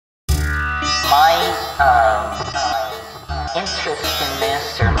interest in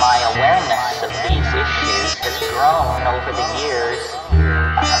this, or my awareness of these issues, has grown over the years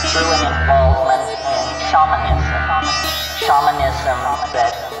through an involvement in shamanism. Shamanism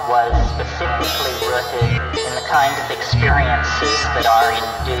that was specifically rooted in the kind of experiences that are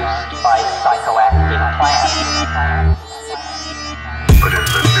induced by psychoactive plants.